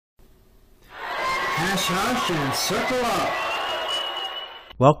Hash House and Circle Up.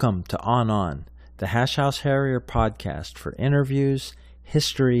 Welcome to On, the Hash House Harrier podcast for interviews,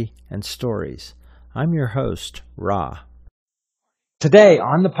 history, and stories. I'm your host, Ra. Today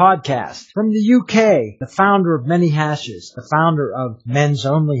on the podcast, from the UK, the founder of many hashes, the founder of Men's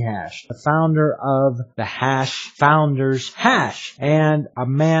Only Hash, the founder of the Hash Founders Hash, and a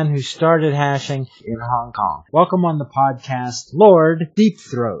man who started hashing in Hong Kong. Welcome on the podcast, Lord Deep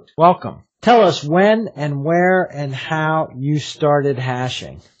Throat. Welcome. Tell us when and where and how you started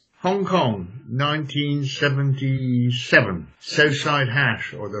hashing. Hong Kong, 1977. Southside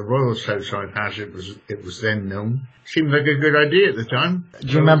Hash, or the Royal Southside Hash, it was then known. Seemed like a good idea at the time. Do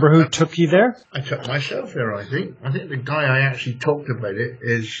you remember who took you there? I took myself there, I think. I think the guy I actually talked about it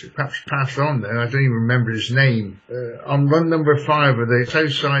is perhaps passed on there. I don't even remember his name. On run number 5 of the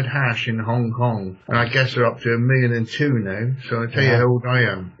Southside Hash in Hong Kong. And I guess they're up to 1,000,002 now. So I'll tell you how old I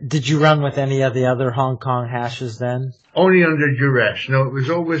am. Did you run with any of the other Hong Kong hashes then? Only under duress. No, it was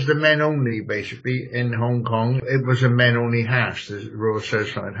always the men only, basically, in Hong Kong. It was a men only hash, the Royal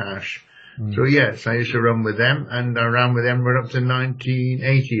Southside Hash. So yes, I used to run with them, and I ran with them right up to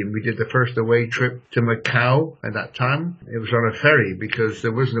 1980, and we did the first away trip to Macau at that time. It was on a ferry because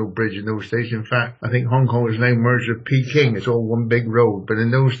there was no bridge in those days. In fact, I think Hong Kong is now merged with Peking. It's all one big road, but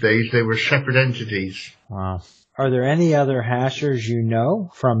in those days they were separate entities. Wow. Are there any other hashers you know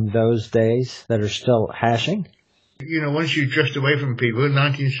from those days that are still hashing? You know, once you drift away from people,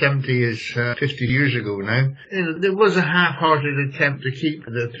 1970 is 50 years ago now. You know, there was a half-hearted attempt to keep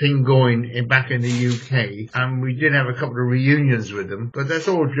the thing going back in the UK, and we did have a couple of reunions with them, but that's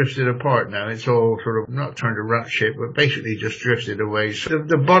all drifted apart now. It's all sort of not turned to rat shit, but basically just drifted away. So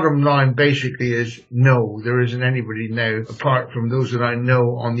the bottom line basically is no, there isn't anybody now, apart from those that I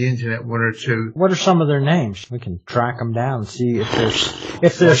know on the internet, one or two. What are some of their names? We can track them down and see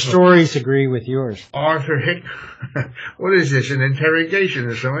if their stories agree with yours. Arthur Hick. What is this, an interrogation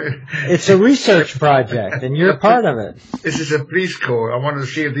or something? It's a research project, and you're part of it. This is a police call. I wanted to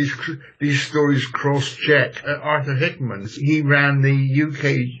see if these stories cross-check. Arthur Hickman, he ran the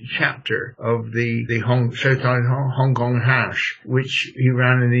UK chapter of the Southside Hong Kong Hash, which he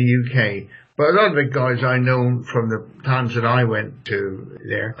ran in the UK. But a lot of the guys I know from the times that I went to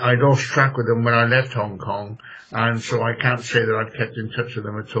there, I lost track with them when I left Hong Kong. And so I can't say that I've kept in touch with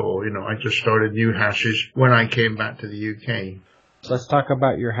them at all. You know, I just started new hashes when I came back to the UK. Let's talk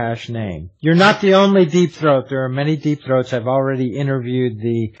about your hash name. You're not the only deep throat. There are many deep throats. I've already interviewed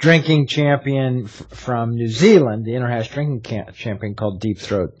the drinking champion from New Zealand, the Interhash drinking champion called Deep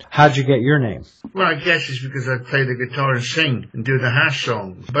Throat. How'd you get your name? Well, I guess it's because I play the guitar and sing and do the hash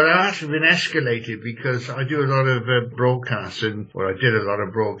songs. But I've actually been escalated because I do a lot of broadcasts, and I did a lot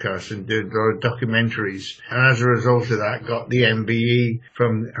of broadcasts and did a lot of documentaries. And as a result of that, got the MBE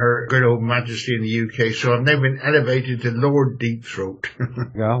from Her Good Old Majesty in the UK. So I've now been elevated to Lord Deep Throat.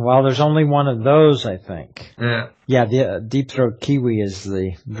 Well, there's only one of those, I think. Yeah. Yeah, the Deep Throat Kiwi is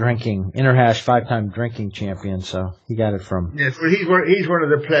the drinking, Interhash 5-time drinking champion, so he got it from... Yes, well, he's one of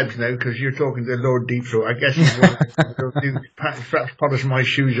the plebs now, because you're talking to Lord Deep Throat. I guess he's one of the perhaps polish my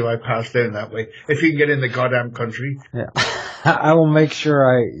shoes if I pass down that way, if he can get in the goddamn country. Yeah. I will make sure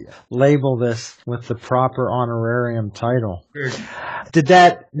I label this with the proper honorarium title. Good. Did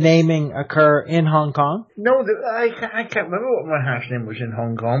that naming occur in Hong Kong? No, I can't remember what my hash name was in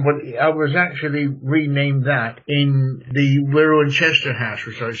Hong Kong, but I was actually renamed that in the Wirral and Chester hash,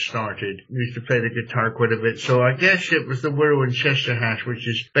 which I started. I used to play the guitar quite a bit, so I guess it was the Wirral and Chester hash, which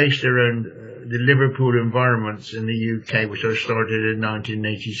is based around the Liverpool environments in the UK, which I started in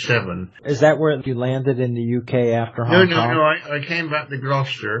 1987. Is that where you landed in the UK after Hong Kong? No, I came back to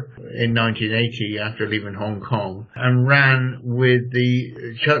Gloucester in 1980 after leaving Hong Kong and ran with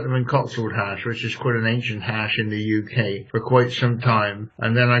the Cheltenham and Cotswold hash, which is quite an ancient hash in the UK, for quite some time.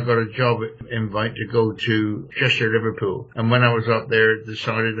 And then I got a job invite to go to Chester, Liverpool. And when I was up there,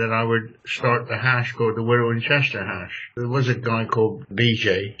 decided that I would start the hash called the Wirral and Chester hash. There was a guy called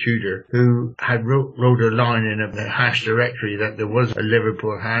BJ Tudor who had wrote a line in the hash directory that there was a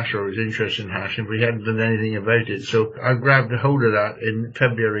Liverpool hash or was interested in hash, and we hadn't done anything about it. So I grabbed a hold of that in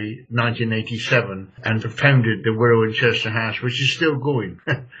February 1987 and founded the Wirral and Chester hash, which is still going.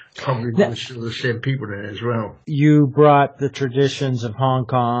 Probably still the same people in it as well. You brought the traditions of Hong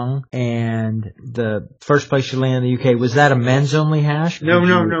Kong, and the first place you landed in the UK, was that a men's only hash? No.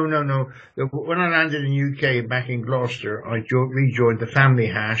 When I landed in the UK back in Gloucester, I rejoined the family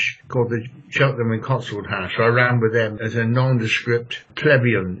hash called the Cheltenham and Cotswold hash. So I ran with them as a nondescript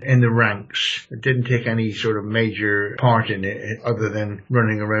plebeian in the ranks. I didn't take any sort of major part in it other than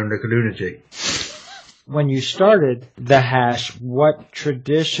running around like a lunatic. When you started the hash, what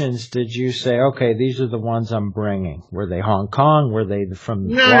traditions did you say, okay, these are the ones I'm bringing? Were they Hong Kong? Were they from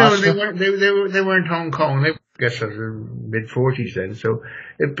Gloucester? No, they weren't Hong Kong. I guess I was in mid-40s then, so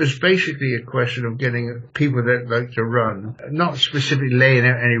it was basically a question of getting people that like to run, not specifically laying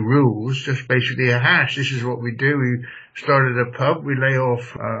out any rules, just basically a hash. This is what we do. We started a pub, we lay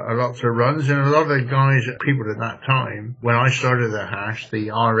off lots of runs, and a lot of the guys, people at that time, when I started the hash, the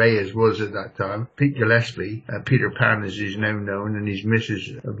RA as was at that time, Pete Gillespie, Peter Pan as he's now known, and his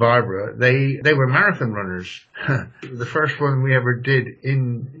Mrs. Barbara, they were marathon runners. The first one we ever did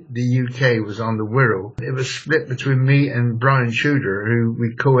in the UK was on the Wirral. It was split between me and Brian Shooter, who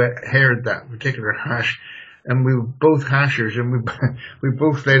we co-haired that particular hash. And we were both hashers, and we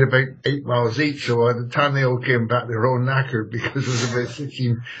both laid about 8 miles each. So by the time they all came back, they were all knackered because it was about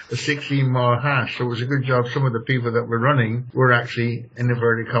a 16-mile hash. So it was a good job. Some of the people that were running were actually, in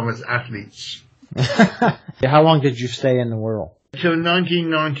inverted commas, athletes. How long did you stay in the Wirral? Till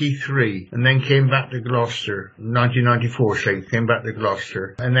 1993, and then came back to Gloucester. 1994, came back to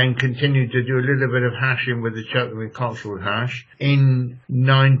Gloucester, and then continued to do a little bit of hashing with the Cheltenham and Cotswold hash. In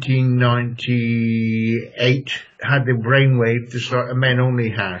 1998, had the brainwave to start a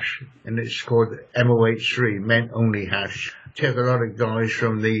men-only hash, and it's called MOH3, men-only hash. Took a lot of guys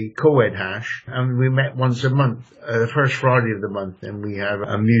from the co-ed hash, and we met once a month, the first Friday of the month, and we have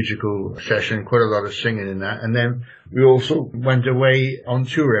a musical session, quite a lot of singing in that. And then we also went away on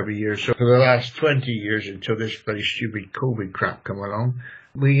tour every year. So for the last 20 years, until this bloody stupid COVID crap come along,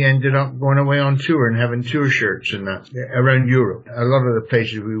 we ended up going away on tour and having tour shirts and that around Europe. A lot of the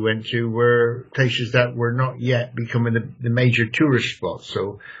places we went to were places that were not yet becoming the major tourist spots.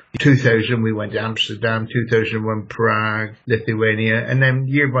 So 2000 we went to Amsterdam, 2001 Prague, Lithuania, and then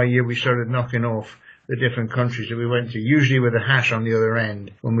year by year we started knocking off the different countries that we went to, usually with a hash on the other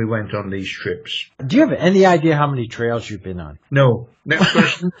end when we went on these trips. Do you have any idea how many trails you've been on? No. Next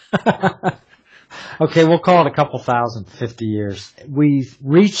question. Okay, we'll call it a couple thousand, 50 years. We've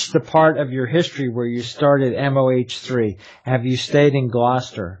reached the part of your history where you started MOH3. Have you stayed in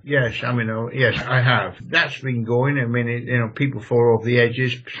Gloucester? Yes, yes, I have. That's been going. People fall off the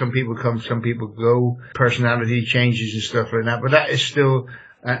edges. Some people come, some people go. Personality changes and stuff like that. But that is still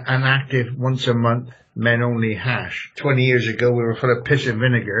an active once a month men only hash. 20 years ago, we were full of piss and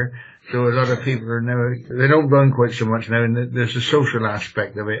vinegar. So a lot of people are now, they don't run quite so much now, and there's a social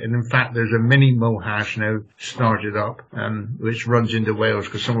aspect of it. And in fact, there's a mini Mo hash now started up, which runs into Wales,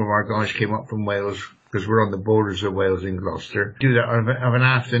 because some of our guys came up from Wales, because we're on the borders of Wales in Gloucester. Do that of an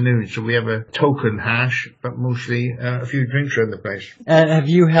afternoon, so we have a token hash, but mostly a few drinks around the place. And have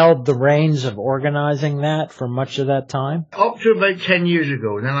you held the reins of organizing that for much of that time? Up to about 10 years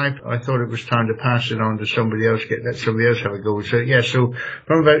ago. Then I thought it was time to pass it on to somebody else, let somebody else have a go. So so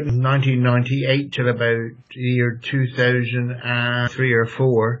from about 1998 till about the year 2003 or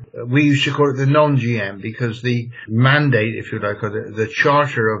 4, we used to call it the non-GM, because the mandate, if you like, or the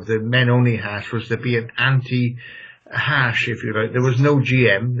charter of the men-only hash was to be an anti-hash, if you like. There was no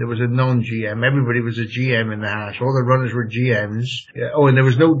GM, there was a non-GM. Everybody was a GM in the hash. All the runners were GMs. And there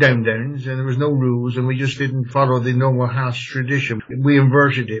was no down-downs, and there was no rules, and we just didn't follow the normal hash tradition. We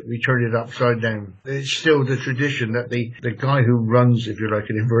inverted it. We turned it upside down. It's still the tradition that the guy who runs, if you like,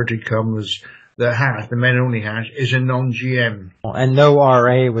 in inverted commas, the hash, the men-only hash, is a non-GM. And no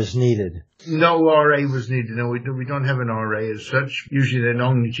RA was needed. No RA was needed. No, we don't have an RA as such. Usually the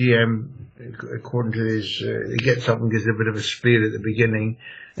non-GM, according to this, it gets up and gives a bit of a spiel at the beginning.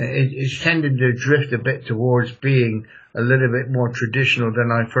 It's tended to drift a bit towards being a little bit more traditional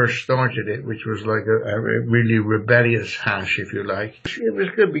than I first started it, which was like a really rebellious hash, if you like. It was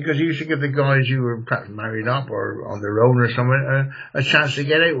good because it used to give the guys who were perhaps married up or on their own or something a chance to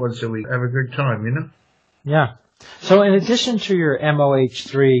get out once a week, have a good time, you know? Yeah. So in addition to your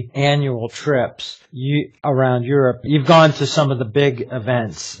MOH3 annual trips around Europe, you've gone to some of the big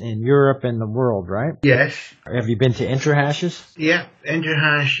events in Europe and the world, right? Yes. Have you been to Interhashes? Yeah,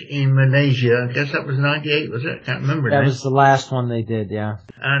 Interhash in Malaysia. I guess that was 98, was it? I can't remember. That was the last one they did, yeah.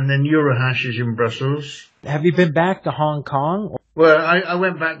 And then Eurohashes in Brussels. Have you been back to Hong Kong? Well, I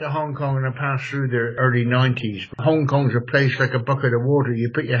went back to Hong Kong and I passed through the early 90s. Hong Kong's a place like a bucket of water. You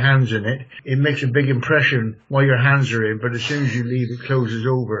put your hands in it. It makes a big impression while your hands are in, but as soon as you leave, it closes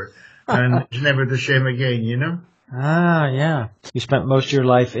over. And it's never the same again, you know? Ah, yeah. You spent most of your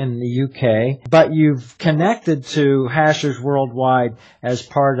life in the UK, but you've connected to hashers worldwide as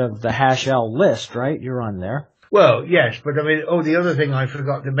part of the HashL list, right? You're on there. Well, yes, but the other thing I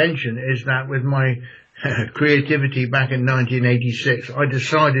forgot to mention is that with my creativity back in 1986, I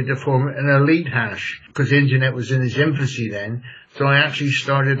decided to form an elite hash because the internet was in its infancy then. So I actually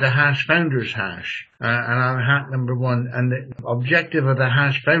started the Hash Founders Hash. And I'm hat number 1. And the objective of the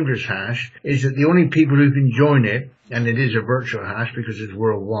Hash Founders Hash is that the only people who can join it, and it is a virtual hash because it's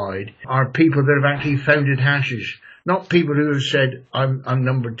worldwide, are people that have actually founded hashes. Not people who have said, I'm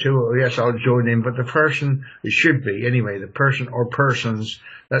number 2, or yes, I'll join in, but the person, it should be anyway, the person or persons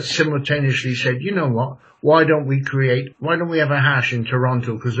that simultaneously said, you know what, why don't we have a hash in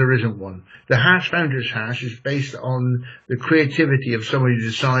Toronto, because there isn't one. The Hash Founders Hash is based on the creativity of somebody who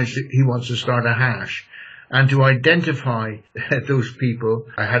decides that he wants to start a hash. And to identify those people,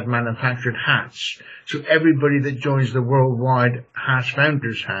 I had manufactured hats. So everybody that joins the worldwide Hash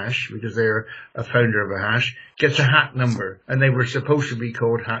Founders Hash, because they're a founder of a hash, gets a hat number. And they were supposed to be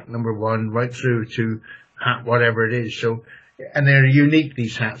called hat number 1 right through to hat whatever it is. So, and they're unique,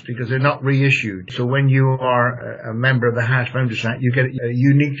 these hats, because they're not reissued. So when you are a member of the Hash Founders Hat, you get a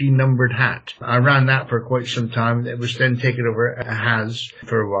uniquely numbered hat. I ran that for quite some time. It was then taken over at Has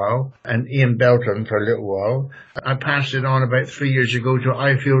for a while, and Ian Belton for a little while. I passed it on about 3 years ago to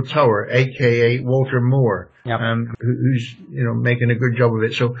Eiffel Tower, aka Walter Moore. Yep. Who's making a good job of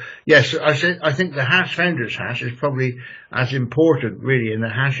it. So yes, I think the Hash Founders Hash is probably as important really in the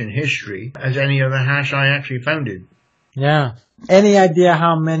hashing history as any other hash I actually founded. Yeah. Any idea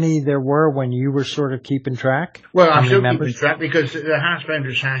how many there were when you were sort of keeping track? Well, I'm still keeping track because the Hash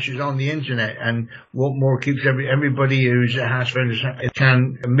Founders Hash is on the internet, and what more keeps everybody who's a Hash Founders Hash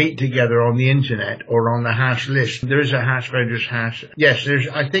can meet together on the internet or on the hash list. There is a Hash Founders Hash. Yes,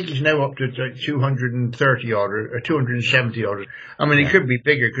 I think it's now up to 230 odd or 270 odd. I mean, it could be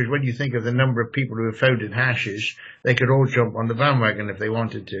bigger because when you think of the number of people who have founded hashes, they could all jump on the bandwagon if they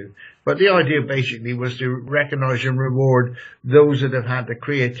wanted to. But the idea basically was to recognize and reward those that have had the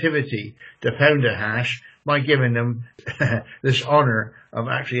creativity to found a hash by giving them this honor of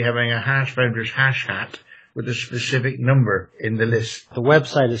actually having a Hash Founders Hash hat with a specific number in the list. The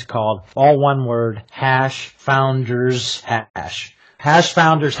website is called, all one word, Hash Founders Hash.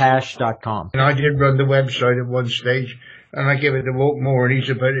 HashFoundersHash.com. And I did run the website at one stage, and I give it to Walt Moore, and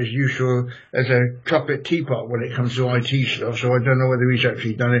he's about as useful as a chocolate teapot when it comes to IT stuff, so I don't know whether he's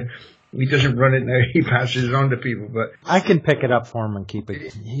actually done it. He doesn't run it now, he passes it on to people, but I can pick it up for him and keep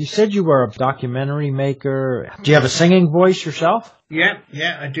it. You said you were a documentary maker. Do you have a singing voice yourself? Yeah,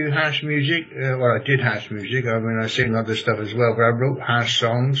 I do hash music. Well, I did hash music. I mean, I sing other stuff as well, but I wrote hash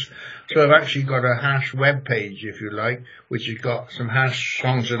songs. So I've actually got a hash web page, if you like, which has got some hash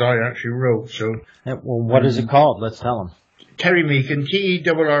songs that I actually wrote. So, well, what is it called? Let's tell them. Terry Meakin,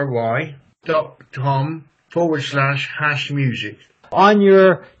 TerryMeakin.com/hash music. On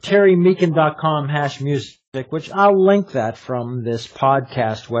your TerryMeakin.com hash music, which I'll link that from this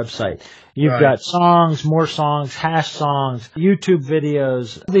podcast website. You've got songs, more songs, hash songs, YouTube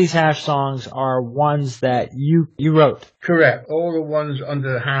videos. These hash songs are ones that you wrote. Correct. All the ones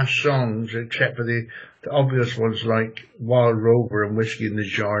under the hash songs, except for the obvious ones like Wild Rover and Whiskey in the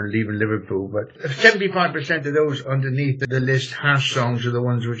Jar and Leaving Liverpool. But 75% of those underneath the list hash songs are the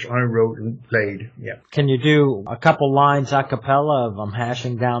ones which I wrote and played. Yeah. Can you do a couple lines a cappella of I'm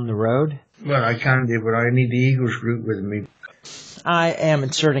hashing down the road? Well, I can do, but I need the Eagles group with me. I am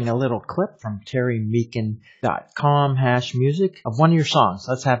inserting a little clip from TerryMeakin.com hash music of one of your songs.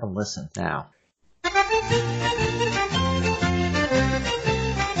 Let's have a listen now.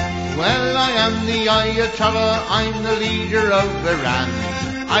 Well, I am the Ayatollah, I'm the leader of Iran.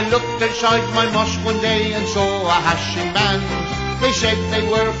 I looked outside my mosque one day and saw a hashing band. They said they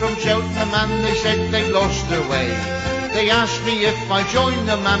were from Cheltenham and they said they'd lost their way. They asked me if I join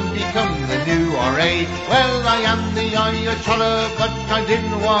them and become the new RA. Well, I am the Ayatollah, but I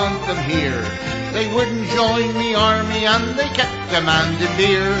didn't want them here. They wouldn't join me army and they kept demanding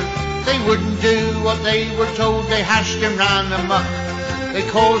beer. They wouldn't do what they were told, they hashed and ran amok. They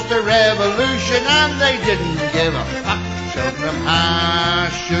caused a revolution and they didn't give a fuck. Cheltenham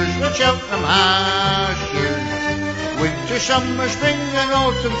hashers, well, Cheltenham hashers. Winter, summer, spring and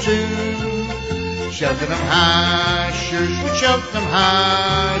autumn too. Cheltenham hashers, well, Cheltenham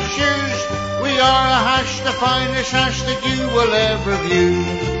hashers. We are a hash, the finest hash that you will ever view.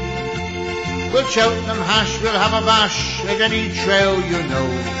 Well, Cheltenham hash, we'll have a bash at any trail you know.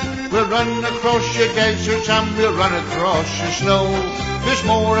 We'll run across your deserts and we'll run across your snow. There's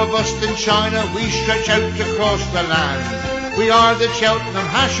more of us than China, we stretch out across the land. We are the Cheltenham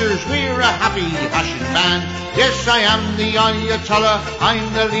hashers, we're a happy hashing band. Yes, I am the Ayatollah,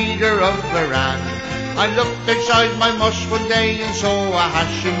 I'm the leader of Iran. I looked outside my mosque one day and saw a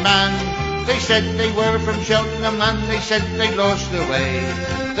hashing band. They said they were from Cheltenham and they said they lost their way.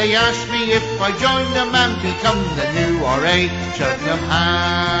 They asked me if I join them and become the new RA. Cheltenham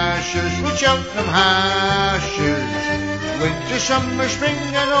hashers, well, Cheltenham hashers. winter, summer, spring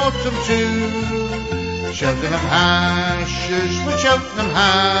and autumn too. Cheltenham hashes with Cheltenham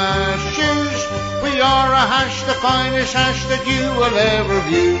hashes. We are a hash, the finest hash that you will ever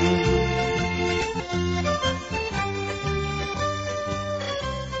view.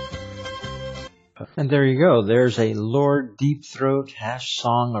 And there you go. There's a Lord Deep Throat hash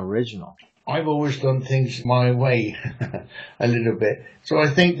song original. I've always done things my way a little bit. So I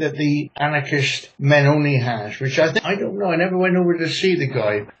think that the anarchist men only hash, which I don't know, I never went over to see the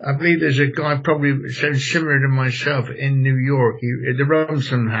guy. I believe there's a guy probably sounds similar to myself in New York, the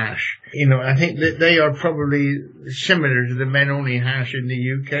Rumson hash. You know, I think that they are probably similar to the men only hash in the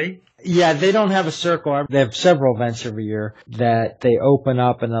UK. Yeah, they don't have a circle. They have several events every year that they open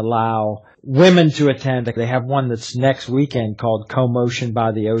up and allow women to attend. They have one that's next weekend called Co-Motion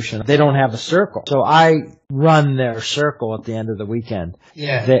by the Ocean. They don't have a circle. So I run their circle at the end of the weekend.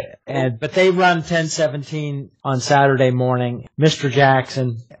 Yeah. But they run 10:17 on Saturday morning. Mr.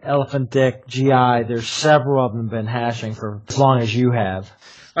 Jackson, Elephant Dick, GI, there's several of them been hashing for as long as you have.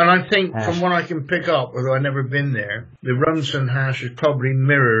 And I think from what I can pick up, although I've never been there, the Rumson hash is probably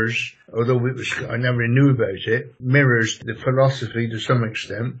mirrors, although I never knew about it, mirrors the philosophy to some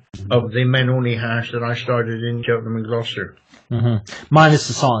extent of the men only hash that I started in Cheltenham and Gloucester. Mm-hmm. Minus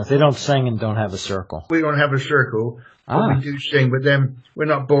the songs. They don't sing and don't have a circle. We don't have a circle, but we do sing, but then we're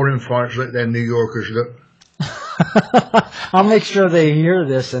not boring farts like them New Yorkers look. I'll make sure they hear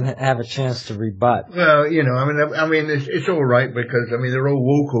this and have a chance to rebut. Well, you know, I mean, it's all right because they're all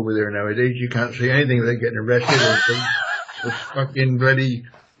woke over there nowadays. You can't say anything without getting arrested or fucking bloody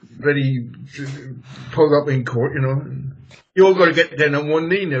pulled up in court. You know, you all got to get down on one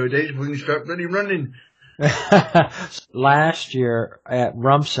knee nowadays if we can start bloody running. Last year at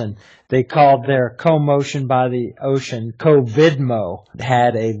Rumson, they called their Co-Motion by the Ocean COVIDMO.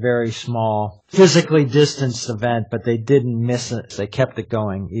 Had a very small, physically distanced event, but they didn't miss it. They kept it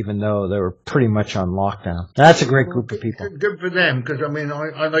going, even though they were pretty much on lockdown. That's a great group of people. Good for them, because I mean,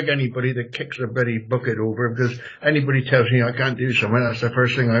 I like anybody that kicks a bloody bucket over, because anybody tells me I can't do something, that's the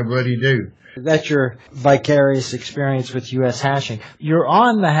first thing I bloody do. That's your vicarious experience with U.S. hashing. You're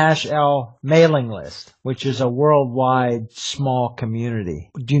on the Hash L mailing list, which is a worldwide small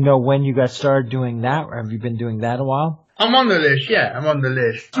community. Do you know when you got started doing that, or have you been doing that a while? I'm on the list, yeah, I'm on the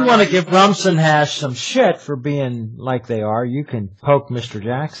list. If you want to give Rumson Hash some shit for being like they are, you can poke Mr.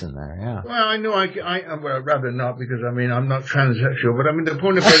 Jackson there, yeah. Well, I know well, I'd rather not, because I mean, I'm not transsexual, but I mean, the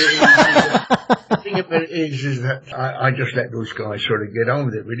point about it the thing about it is that I just let those guys sort of get on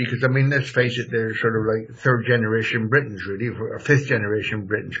with it, really, because I mean, let's face it, they're sort of like third generation Britons, really, or fifth generation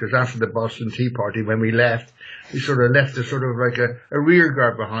Britons, because after the Boston Tea Party, when we left, we sort of left a sort of like a rear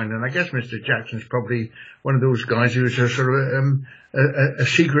guard behind, and I guess Mr. Jackson's probably one of those guys who's a sort of a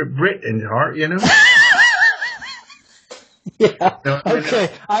secret Brit in heart, you know? Yeah. No, okay.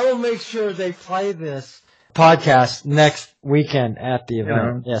 I will make sure they play this podcast next weekend at the event. You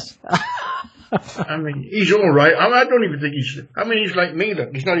know? Yes. I mean, he's all right. I don't even think he's like me.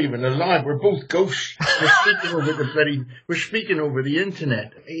 Look, he's not even alive. We're both ghosts. We're speaking over the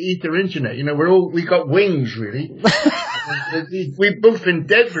internet, ether internet. You know, we got wings, really. We've both been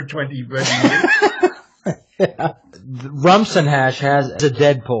dead for 20 bloody years. Yeah. Rumson Hash has a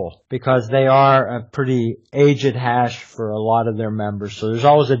Deadpool because they are a pretty aged hash for a lot of their members. So there's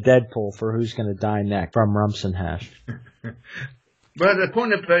always a Deadpool for who's going to die next from Rumson Hash. But the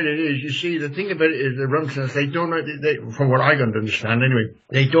point about it is, you see, the thing about it is the Rumsons, they don't, from what I can understand anyway,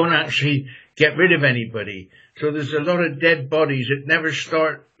 they don't actually get rid of anybody. So there's a lot of dead bodies that never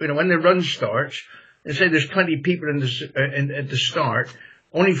start, you know, when the run starts, they say there's 20 people at the start,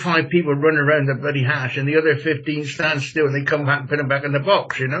 only 5 people run around the bloody hash and the other 15 stand still and they come back and put them back in the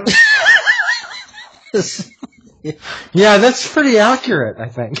box, you know? Yeah, that's pretty accurate, I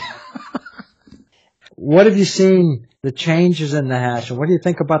think. What have you seen the changes in the hash, and what do you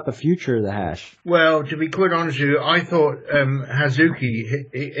think about the future of the hash? Well, to be quite honest with you, I thought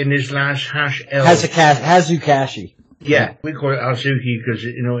Hazuki in his last hash L. Hazukashi. Yeah, we call it Hazuki because,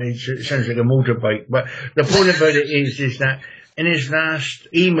 you know, it sounds like a motorbike. But the point about it is that in his last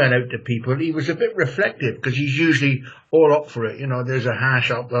email out to people, he was a bit reflective because he's usually all up for it. You know, there's a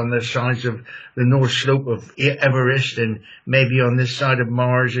hash up on the sides of the north slope of Everest and maybe on this side of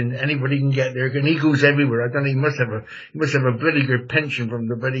Mars, and anybody can get there. And he goes everywhere. I don't know, he must have a bloody good pension from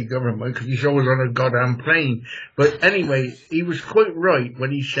the bloody government because he's always on a goddamn plane. But anyway, he was quite right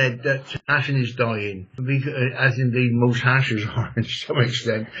when he said that hashing is dying, as indeed most hashers are to some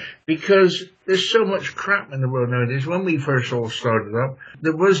extent, because there's so much crap in the world nowadays. When we first all started up,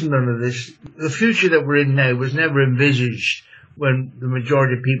 there was none of this. The future that we're in now was never envisaged when the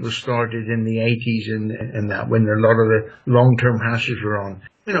majority of people started in the 80s and that, when a lot of the long-term hashes were on.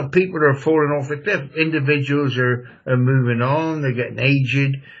 You know, people are falling off the cliff. Individuals are moving on, they're getting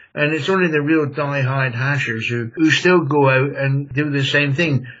aged. And it's only the real die-hard hashers who still go out and do the same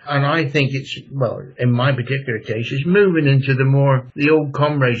thing. And I think it's, well, in my particular case, it's moving into the old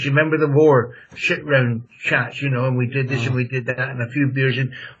comrades. You remember the war, sit-round chats, you know, and we did this and we did that and a few beers.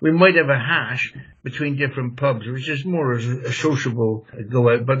 And we might have a hash between different pubs, which is more as a sociable go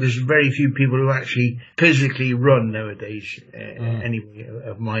out. But there's very few people who actually physically run nowadays, anyway,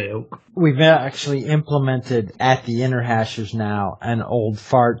 of my ilk. We've actually implemented at the Inner Hashers now an old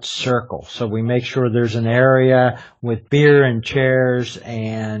fart circle. So we make sure there's an area with beer and chairs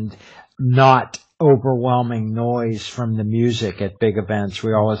and not overwhelming noise from the music at big events.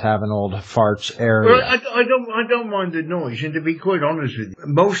 We always have an old farts area. Well, I don't mind the noise, and to be quite honest with you,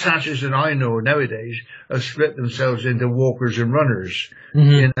 most hashes that I know nowadays have split themselves into walkers and runners,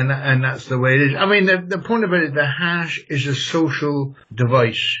 and that's the way it is. I mean, the point about it, the hash is a social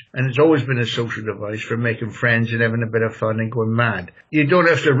device, and it's always been a social device for making friends and having a bit of fun and going mad. You don't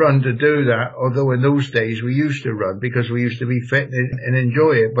have to run to do that, although in those days we used to run because we used to be fit and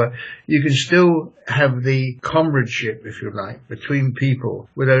enjoy it, but you can still have the comradeship, if you like, between people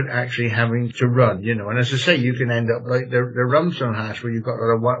without actually having to run, you know. And as I say, you can end up like the Rumstone hash where you've got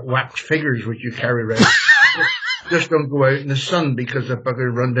a lot of wax figures which you carry around. Just don't go out in the sun because the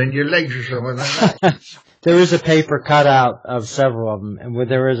bugger run down your legs or something like that. There is a paper cut out of several of them, and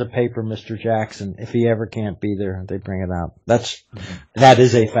there is a paper, Mr. Jackson. If he ever can't be there, they bring it out. That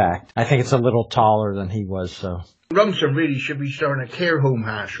is a fact. I think it's a little taller than he was, so. Rumstone really should be starting a care home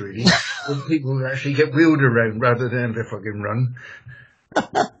hash, really, where people actually get wheeled around rather than to fucking run.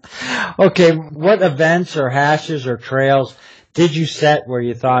 Okay, what events or hashes or trails did you set where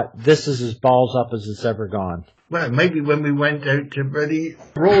you thought this is as balls up as it's ever gone? Well, maybe when we went out to Bloody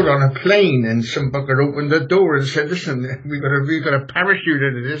Road on a plane and some bucker opened the door and said, listen, we got a parachute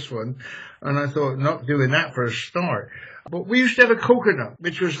into this one. And I thought, not doing that for a start. But we used to have a coconut,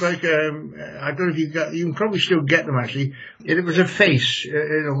 which was like, I don't know if you can probably still get them actually. It was a face,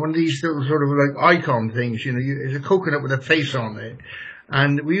 one of these little sort of like icon things, it's a coconut with a face on it.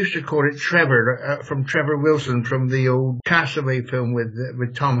 And we used to call it Trevor, from Trevor Wilson from the old Castaway film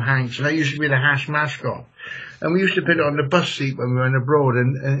with Tom Hanks. And that used to be the hash mascot. And we used to put it on the bus seat when we went abroad,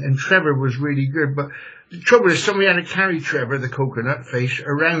 and Trevor was really good. But the trouble is somebody had to carry Trevor, the coconut face,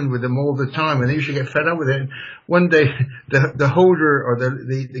 around with them all the time, and they used to get fed up with it. And one day, the holder or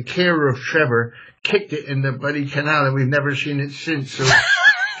the carer of Trevor kicked it in the bloody canal, and we've never seen it since. So,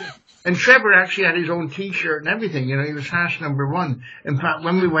 and Trevor actually had his own T-shirt and everything. He was hash number one. In fact,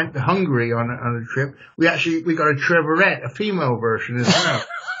 when we went to Hungary on a trip, we got a Trevorette, a female version as well.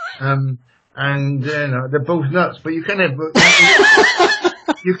 And they're both nuts, but you can't have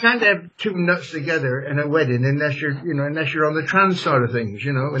two nuts together in a wedding unless you're on the trans side of things,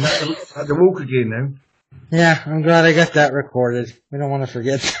 and that's at the walk again now. Yeah, I'm glad I got that recorded. We don't want to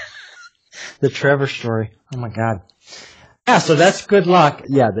forget the Trevor story. Oh my God. Yeah, so that's good luck.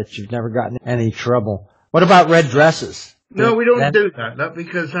 Yeah, that you've never gotten any trouble. What about red dresses? No, we don't do that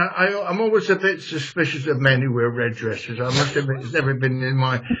because I'm always a bit suspicious of men who wear red dresses. I must admit, it's never been in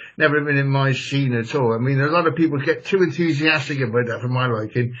my scene at all. I mean, a lot of people get too enthusiastic about that for my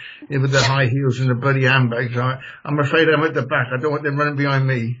liking, with the high heels and the bloody handbags. I'm afraid I'm at the back. I don't want them running behind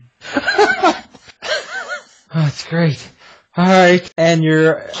me. Oh, that's great. All right, and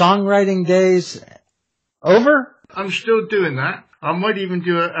your songwriting days over? I'm still doing that. I might even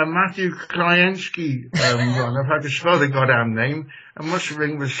do a Matthew Kliansky run. I've had to spell the goddamn name. I must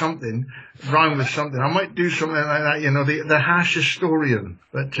rhyme with something. I might do something like that, the hash historian.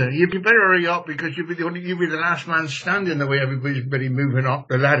 But you'd be better hurry up because you'd be the last man standing the way everybody's moving up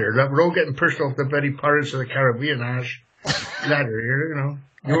the ladder. We're all getting pushed off the bloody Pirates of the Caribbean hash ladder,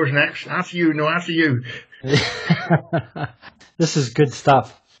 Yours next. After you. This is good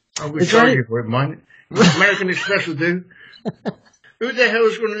stuff. I was sorry for it, mine. American Express will do. Who the hell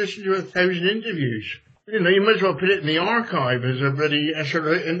is going to listen to 1,000 interviews? You might as well put it in the archive as a bloody,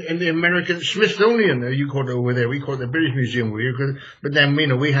 in the American Smithsonian. You call it over there. We call it the British Museum over here. But then,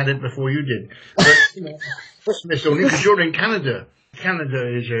 we had it before you did. But, Smithsonian, because you're in Canada.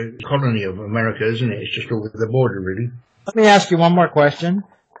 Canada is a colony of America, isn't it? It's just over the border, really. Let me ask you one more question.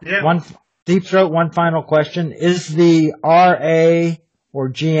 Yeah. Deep Throat, one final question. Is the RA or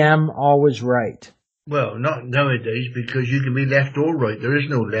GM always right? Well, not nowadays, because you can be left or right. There is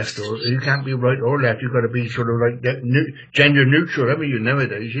no left or, you can't be right or left. You've got to be sort of like gender neutral, haven't you,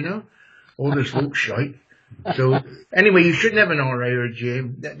 nowadays, All this woke shite. So anyway, you shouldn't have an RA or a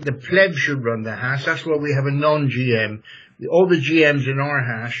GM. The pleb should run the hash. That's why we have a non-GM. All the GMs in our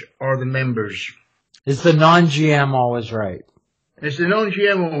hash are the members. Is the non-GM always right? Is the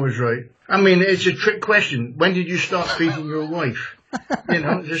non-GM always right? I mean, it's a trick question. When did you start feeding your wife? You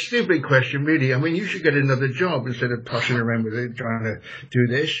know, it's a stupid question, really. I mean, you should get another job instead of tossing around with it, trying to do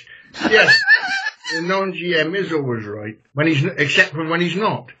this. Yes, the non-GM is always right, except for when he's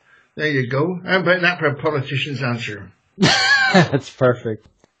not. There you go. How about that for a politician's answer? That's perfect.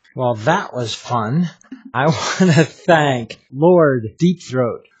 Well, that was fun. I want to thank Lord Deep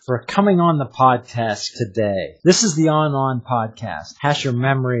Throat for coming on the podcast today. This is the On podcast. Hash your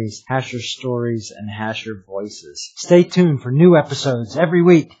memories, hash your stories, and hash your voices. Stay tuned for new episodes every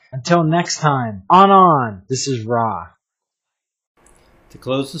week. Until next time, On. This is Ra. To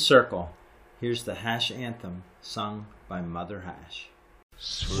close the circle, here's the Hash Anthem sung by Mother Hash.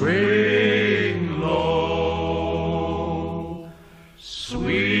 Swing low,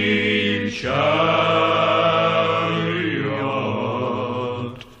 sweet chariot,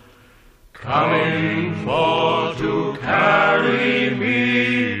 coming forth to carry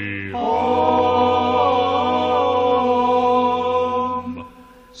me home.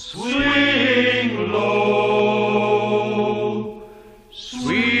 Swing